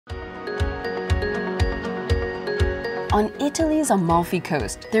On Italy's Amalfi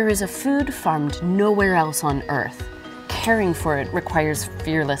Coast, there is a food farmed nowhere else on Earth. Caring for it requires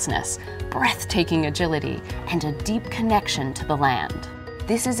fearlessness, breathtaking agility, and a deep connection to the land.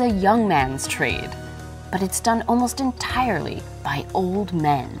 This is a young man's trade, but it's done almost entirely by old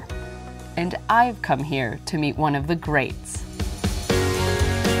men. And I've come here to meet one of the greats.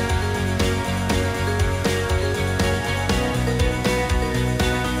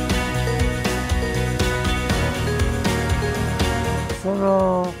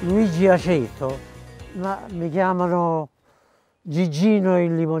 Sono Gigino Aceto, ma mi chiamano Gigino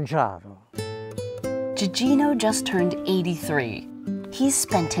il limonciaro. Gigino just turned 83. He's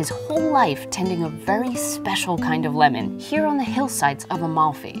spent his whole life tending a very special kind of lemon here on the hillsides of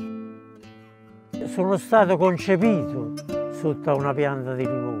Amalfi. Sono stato concepito sotto una pianta di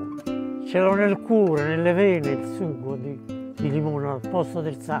limone. C'era nel cuore, nelle vene, il succo di limone al posto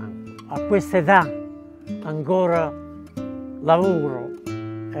del sangue. A questa età ancora lavoro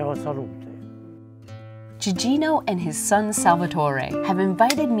e ho salute. Gigino and his son Salvatore have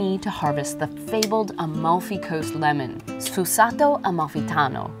invited me to harvest the fabled Amalfi Coast lemon, sfusato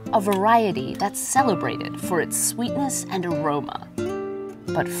amalfitano, a variety that's celebrated for its sweetness and aroma.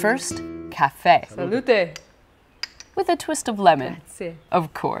 But first, cafe. Salute! With a twist of lemon, Grazie.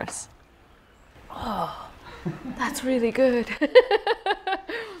 of course. Oh, that's really good.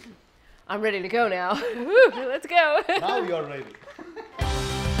 I'm ready to go now. Woo, let's go. Now you're ready.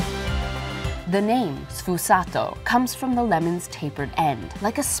 The name sfusato comes from the lemon's tapered end,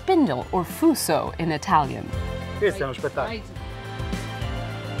 like a spindle or fuso in Italian. Questo è uno spettacolo.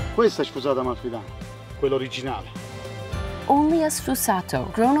 Questo è sfusato amalfitano, quello originale. Only a sfusato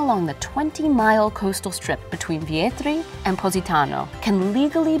grown along the 20-mile coastal strip between Vietri and Positano can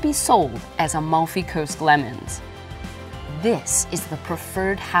legally be sold as Amalfi Coast lemons. This is the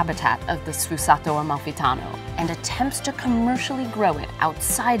preferred habitat of the sfusato amalfitano, and attempts to commercially grow it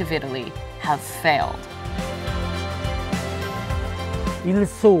outside of Italy have failed. Il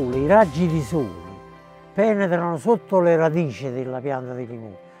sole, i raggi di sole penetrano sotto le radici della pianta di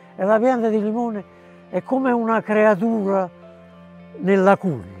limone e la pianta di limone è come una creatura nella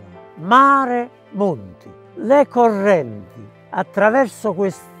culla, mare, monti. Le correnti attraverso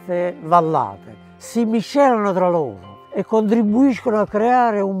queste vallate si miscelano tra loro e contribuiscono a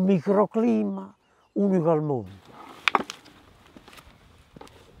creare un microclima unico al mondo.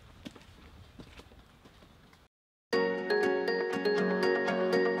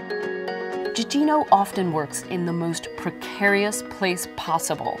 Gigino often works in the most precarious place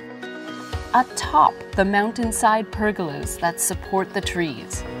possible, atop the mountainside pergolas that support the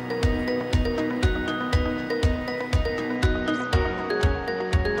trees.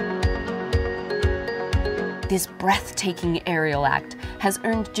 This breathtaking aerial act has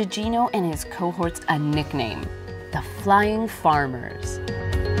earned Gigino and his cohorts a nickname, the Flying Farmers.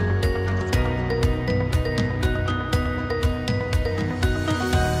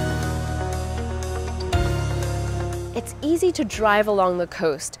 It's easy to drive along the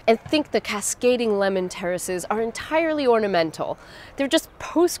coast and think the cascading lemon terraces are entirely ornamental. They're just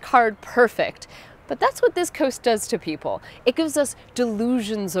postcard perfect. But that's what this coast does to people. It gives us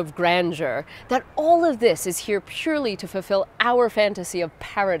delusions of grandeur, that all of this is here purely to fulfill our fantasy of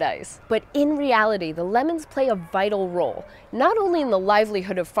paradise. But in reality, the lemons play a vital role, not only in the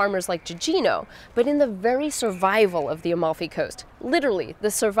livelihood of farmers like Gigino, but in the very survival of the Amalfi Coast. Literally,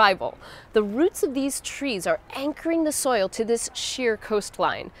 the survival. The roots of these trees are anchoring the soil to this sheer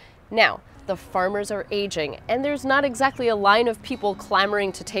coastline. Now, the farmers are aging, and there's not exactly a line of people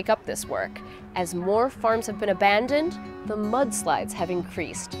clamoring to take up this work. As more farms have been abandoned, the mudslides have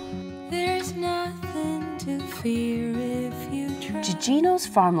increased. There's nothing to fear if you try. Gigino's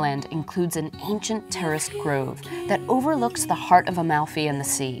farmland includes an ancient terraced grove that overlooks the heart of Amalfi and the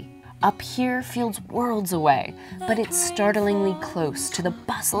sea. Up here feels worlds away, but it's startlingly close to the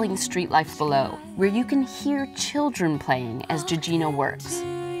bustling street life below, where you can hear children playing as Gigino works.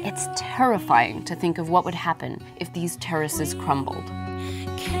 It's terrifying to think of what would happen if these terraces crumbled.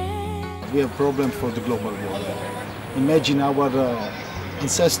 We have problems for the global warming. Imagine our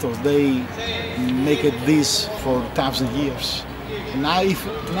ancestors, they make it this for 1,000 years. Now if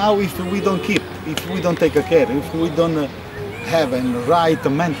we don't keep, if we don't take care, if we don't have a right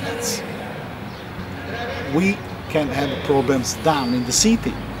maintenance, we can have problems down in the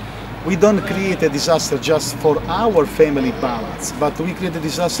city. We don't create a disaster just for our family balance, but we create a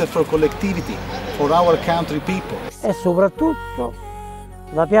disaster for collectivity, for our country people. E soprattutto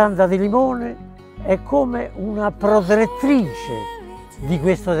la pianta di limone è come una protettrice di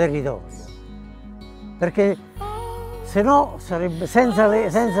questo territorio, perché se no sarebbe, senza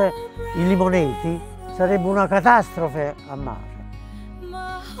i limoneti sarebbe una catastrofe a mare.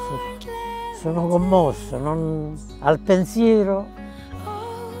 Sono commosso, al pensiero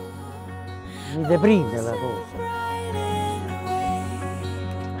mi deprime la cosa.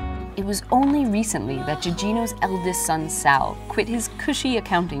 It was only recently that Gigino's eldest son, Sal, quit his cushy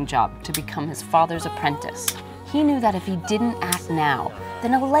accounting job to become his father's apprentice. He knew that if he didn't act now,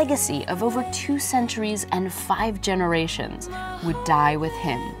 then a legacy of over 2 centuries and 5 generations would die with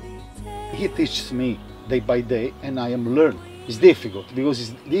him. He teaches me day by day, and I am learning. It's difficult because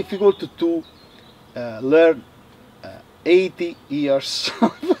it's difficult to learn 80 years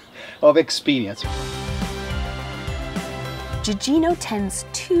of experience. Gigino tends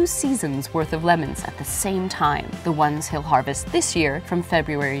 2 seasons worth of lemons at the same time. The ones he'll harvest this year from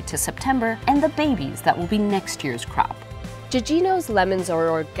February to September, and the babies that will be next year's crop. Gigino's lemons are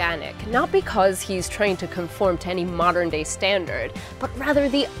organic, not because he's trying to conform to any modern-day standard, but rather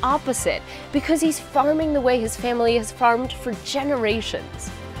the opposite, because he's farming the way his family has farmed for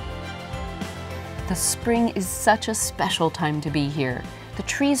generations. The spring is such a special time to be here. The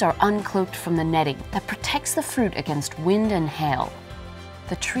trees are uncloaked from the netting that protects the fruit against wind and hail.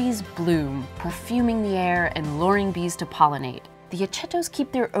 The trees bloom, perfuming the air and luring bees to pollinate. The acetos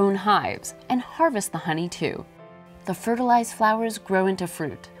keep their own hives and harvest the honey too. The fertilized flowers grow into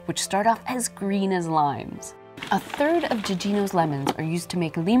fruit, which start off as green as limes. A third of Gigino's lemons are used to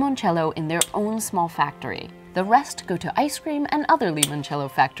make limoncello in their own small factory. The rest go to ice cream and other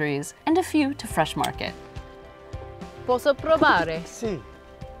limoncello factories, and a few to fresh market. Posso provare? Sì.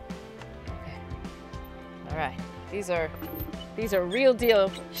 All right, these are real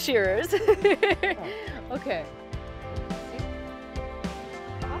deal shearers. Okay.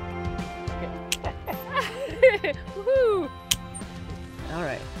 Woohoo! All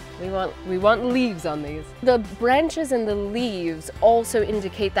right, we want leaves on these. The branches and the leaves also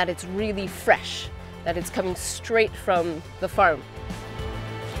indicate that it's really fresh, that it's coming straight from the farm.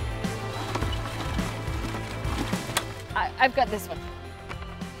 I've got this one.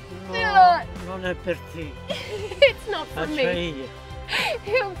 No, non è per te. It's not for Faccio me. io.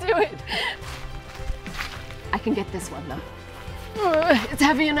 He'll do it. I can get this one though. It's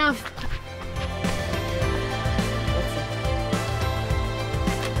heavy enough.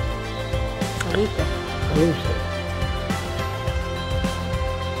 Salute.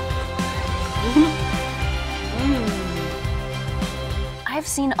 I've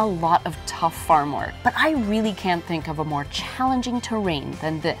seen a lot of tough farm work, but I really can't think of a more challenging terrain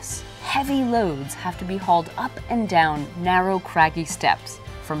than this. Heavy loads have to be hauled up and down narrow, craggy steps,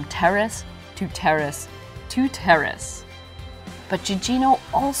 from terrace to terrace to terrace. But Gigino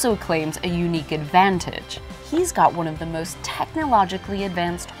also claims a unique advantage. He's got one of the most technologically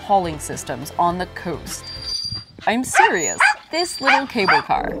advanced hauling systems on the coast. I'm serious, this little cable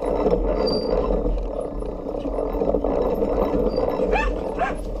car.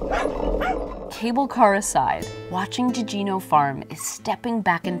 Cable car aside, watching Gigino farm is stepping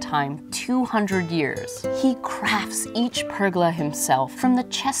back in time 200 years. He crafts each pergola himself from the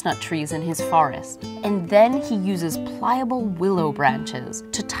chestnut trees in his forest, and then he uses pliable willow branches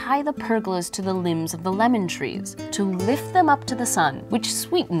to tie the pergolas to the limbs of the lemon trees to lift them up to the sun, which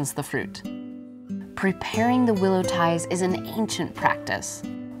sweetens the fruit. Preparing the willow ties is an ancient practice.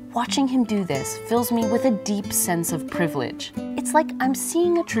 Watching him do this fills me with a deep sense of privilege. It's like I'm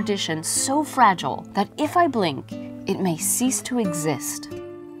seeing a tradition so fragile that if I blink, it may cease to exist.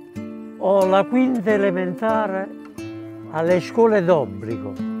 Ho la quinta elementare alle scuole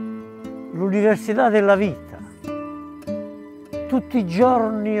d'obbligo, l'università della vita. Tutti i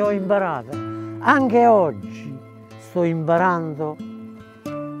giorni ho imparato, anche oggi sto imparando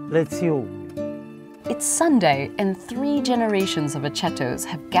lezioni. It's Sunday, and 3 generations of acetos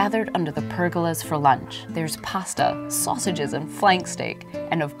have gathered under the pergolas for lunch. There's pasta, sausages, and flank steak,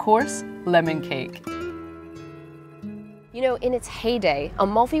 and of course, lemon cake. You know, in its heyday,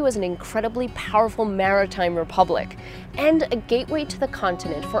 Amalfi was an incredibly powerful maritime republic and a gateway to the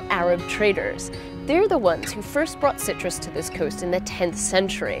continent for Arab traders. They're the ones who first brought citrus to this coast in the 10th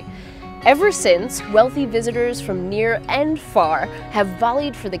century. Ever since, wealthy visitors from near and far have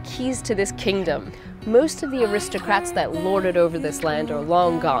volleyed for the keys to this kingdom. Most of the aristocrats that lorded over this land are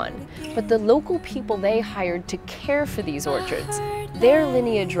long gone, but the local people they hired to care for these orchards, their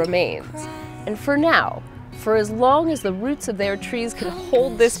lineage remains. And for now, for as long as the roots of their trees can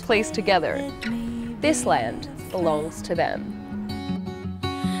hold this place together, this land belongs to them.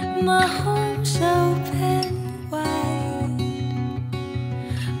 My home's open wide.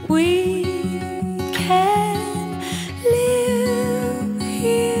 We can live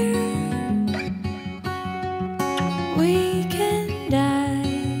here. We can die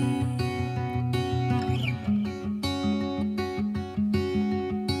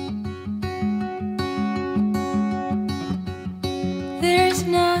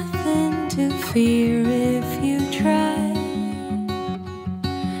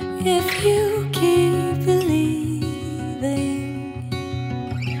if you keep believing,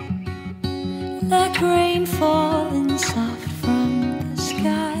 like rain falling soft from the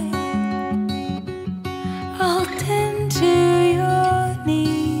sky, I'll tend to your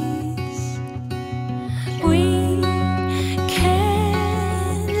needs. We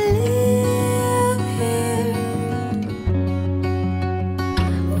can live here,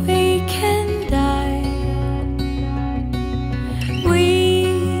 we can die,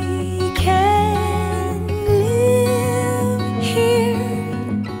 we can live here,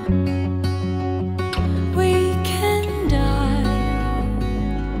 we can die.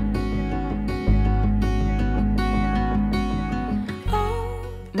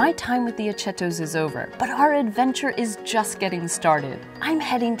 My time with the Acetos is over, but our adventure is just getting started. I'm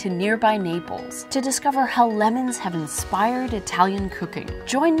heading to nearby Naples to discover how lemons have inspired Italian cooking.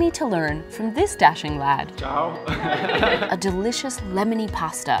 Join me to learn from this dashing lad. Ciao. A delicious lemony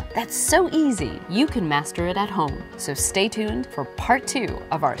pasta that's so easy you can master it at home. So stay tuned for part 2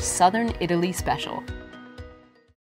 of our Southern Italy special.